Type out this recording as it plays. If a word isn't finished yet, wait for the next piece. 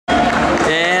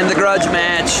grudge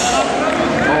match.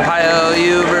 Ohio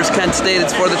U versus Kent State.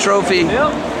 It's for the trophy.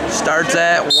 Starts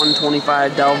at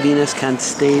 125. Vinas, Kent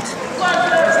State.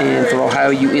 And for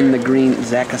Ohio U in the green,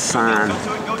 Zach Hassan.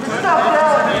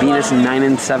 Vinas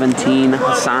 9-17.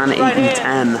 Hassan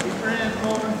 8-10.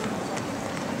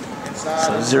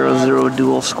 So 0-0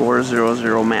 dual score,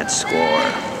 0-0 match score.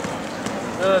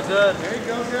 Good, good.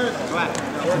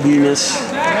 Vinas,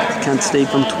 Kent State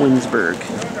from Twinsburg.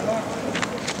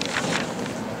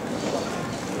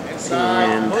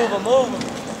 And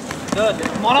Good.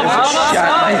 there's a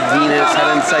shot by Vinas,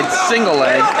 head inside single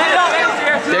leg.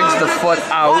 Digs the foot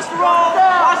out.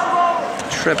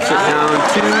 Trips it down.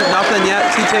 2-0 yet.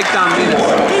 2 takedown Vinas.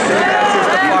 Catches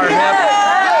the far hip.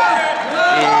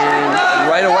 And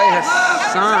right away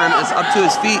Hassan is up to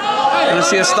his feet. Gonna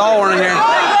see a stall warning here.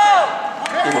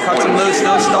 And cuts him loose,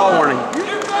 no stall warning.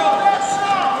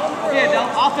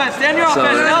 So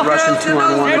Russian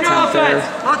 2-on-1 attempt there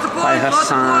by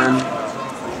Hassan.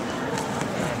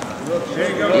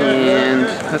 And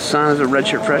Hassan is a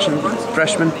redshirt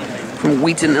freshman from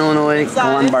Wheaton, Illinois,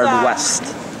 Lombard West.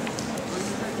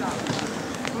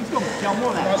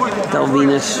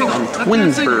 Vinas from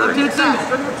Twinsburg.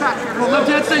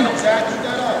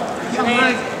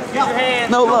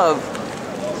 No love.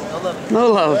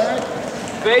 No love.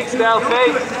 Fakes now,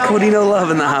 fakes. Cody No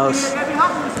Love in the house.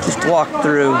 Just walked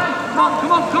through.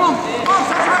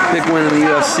 Big win in the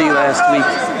UFC last week.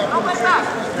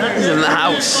 He's in the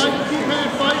house.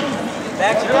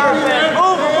 Back to perfect.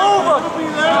 Move him.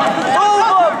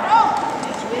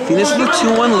 Vinas with a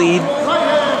 2-1 lead.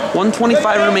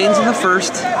 125 remains in the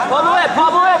first.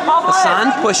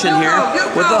 Hassan pushing here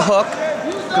with the hook.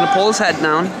 Gonna pull his head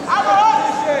down.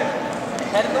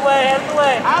 Head in the way, head in the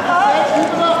way.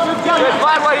 Good,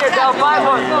 5-1 here, Del,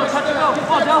 5-1.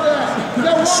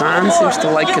 Hassan seems to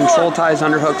like control ties,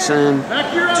 underhooks in.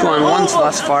 2-on-1s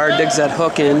thus far. Digs that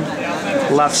hook in.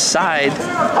 Left side.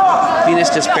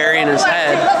 Vinas just burying his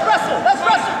head.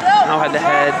 Now head to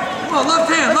head. Come on,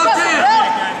 left hand, left hand.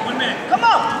 1 minute. Come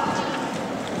on.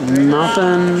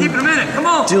 Nothing. Keep it a minute, come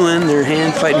on. Doing their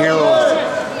hand fighting here. A little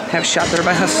half shot there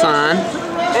by Hassan.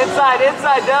 Inside,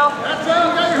 Del.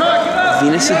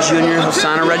 Vinas a junior,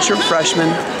 Hassan a redshirt freshman.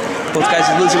 Both guys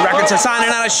are losing records. Hassan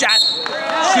in on a shot.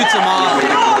 Shoots him off.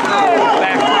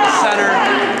 Back to the center.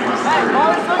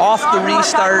 Off the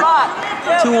restart.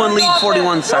 2-1 lead,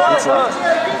 41 seconds left.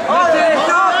 Left hand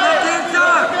shot, left hand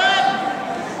shot.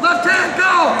 Left hand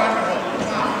go.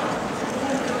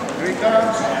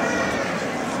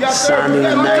 Hassan doing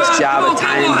a nice job of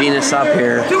tying Vinas up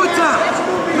here. Do it time.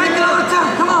 Make another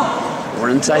time, come on. We're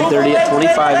inside 30 at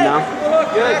 25 now.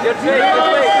 Good, good fake,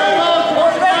 good fake. More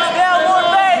fakes, Del, more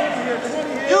fakes.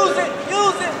 Use it.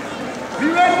 Be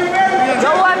ready.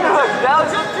 No underhook, Del.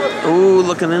 Ooh,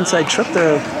 looking inside trip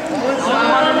there.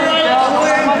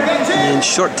 In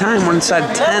short time, we're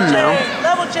inside 10 now.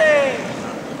 Level change.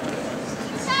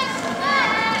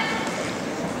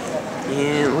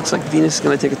 And it looks like Vinas is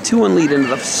going to take a 2-1 lead into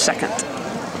the second.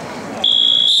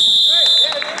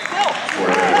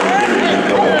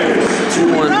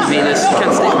 Vinas,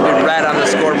 Kent State will be red on the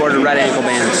scoreboard, red ankle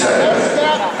bands.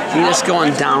 Vinas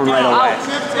going down right away.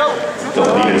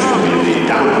 Vinas will be in the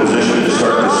down position to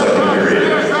start the second period.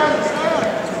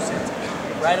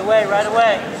 Right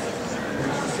away.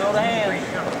 Show the hand.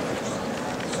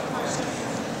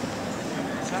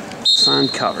 Hassan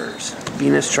covers.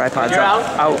 Vinas tripods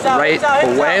out right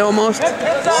away almost.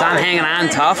 Hassan hanging on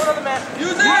tough.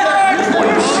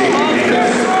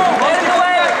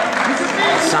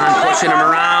 Hassan pushing him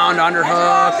around,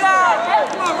 underhook.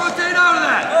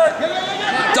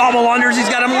 Double unders, he's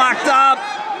got him locked up.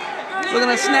 Looking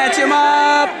to snatch him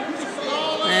up.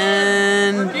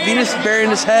 And Vinas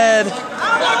burying his head.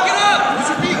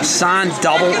 Hassan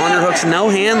double underhooks, no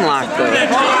hand lock though.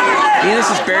 Vinas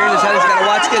is burying his head, he's got to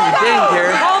watch getting dinged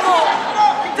here.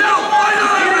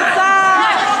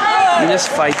 Vinas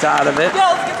fights out of it.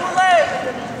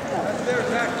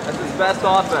 That's his best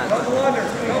offense.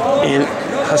 And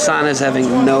Hassan is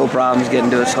having no problems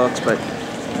getting to his hooks, but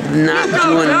not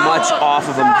doing much off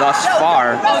of him thus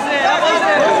far.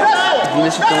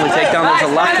 Vinas with the only takedown. There's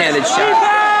a left-handed shot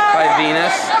by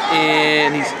Vinas,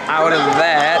 and he's out of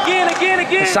that. Again.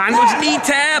 Hassan goes knee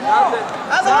tap.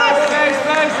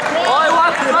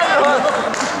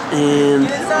 And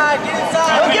 3-1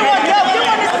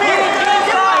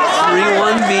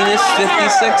 Vinas,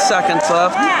 56 seconds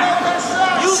left.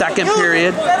 Second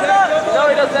period. No,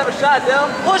 he doesn't have a shot, Del.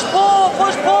 Push, pull.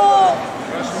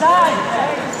 Side.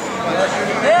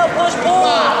 Del, push, pull.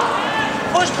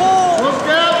 Look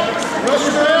down. Rush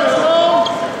your hands low.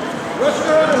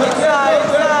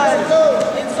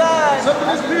 Inside. It's up to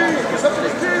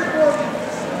this period for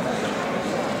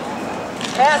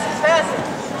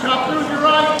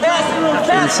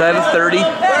Inside of 30,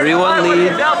 3-1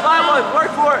 lead.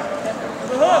 Work for it.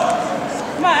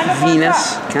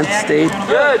 Vinas, Kent State.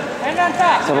 Good.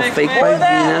 Little fake by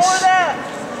Vinas.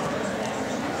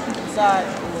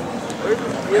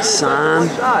 Hassan.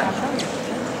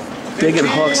 Digging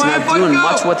hooks, not doing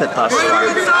much with it thus far.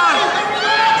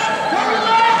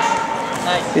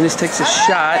 Vinas takes a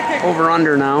shot, over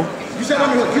under now.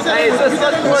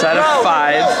 Inside of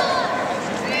 5.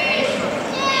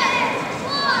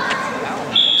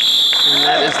 And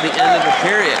that is the end of the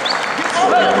period.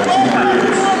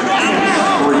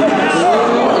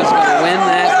 Who is going to win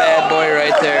that bad boy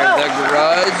right there? The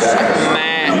grudge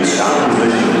match.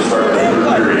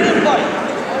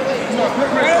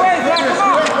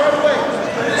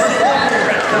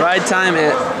 Ride time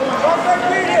at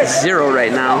 0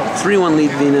 right now. 3-1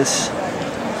 lead Vinas.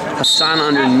 Hassan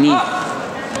underneath.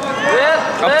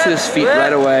 Up to his feet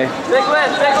right away. Big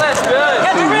lift, good.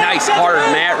 Ooh, nice hard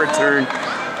mat return.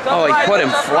 Oh, he put him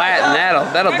flat, and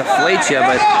that'll deflate you,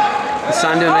 but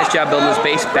Hassan doing a nice job building his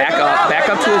base back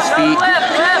up to his feet.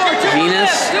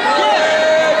 Vinas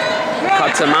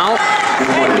cuts him out,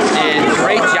 and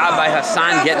great job by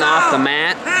Hassan getting off the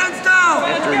mat.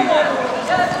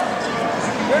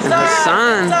 And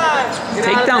Hassan,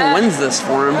 takedown wins this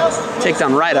for him.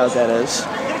 Takedown right out, that is.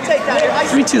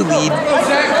 3-2 lead.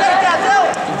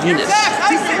 Vinas.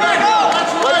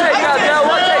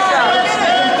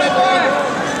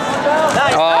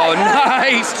 Oh,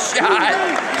 nice shot.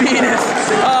 Vinas.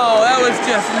 Oh, that was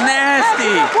just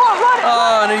nasty.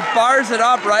 Oh, and he bars it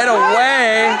up right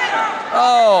away.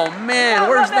 Oh, man,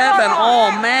 where's that been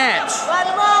all match?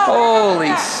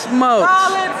 Holy smokes.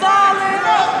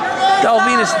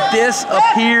 Vinas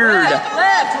disappeared.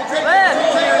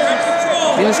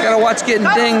 Vinas got to watch getting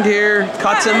dinged here.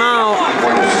 Cuts him out.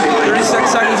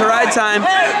 36 seconds of ride time.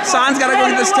 Hassan's got to go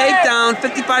get this takedown.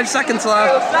 55 seconds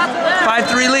left.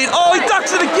 5-3 lead. Oh, he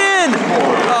ducks it again.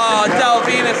 Oh,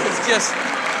 Vinas is just...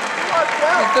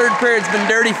 The third period's been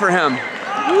dirty for him.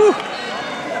 Woo.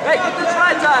 Hey, get this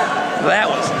ride time. That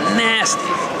was nasty.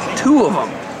 2 of them.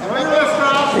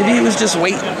 Maybe he was just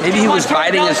waiting. Maybe he was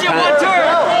biding his time.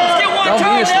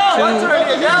 Vinas with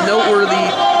 2 noteworthy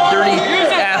dirty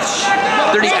ass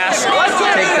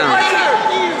takedowns.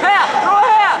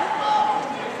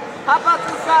 Hop out to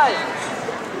the side.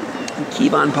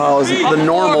 Kevon Powell is the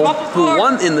normal who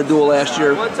won in the duel last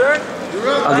year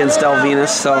against Vinas.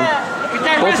 So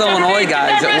both Illinois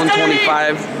guys at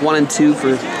 125, 1 and 2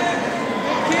 for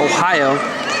Ohio.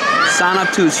 Hassan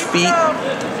up to his feet.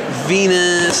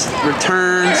 Vinas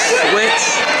returns, switch.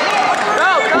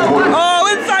 Oh,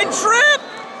 inside trip!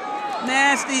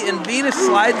 Nasty, and Vinas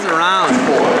slides around. So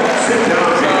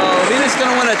Vinas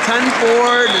gonna win a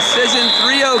 10-4 decision,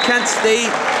 3-0 Kent State.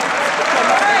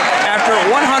 After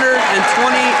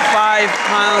 125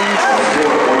 pounds,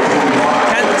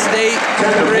 Kent State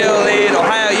 3-0 lead.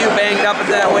 Ohio U banged up at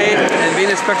that weight, and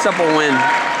Vinas picks up a win.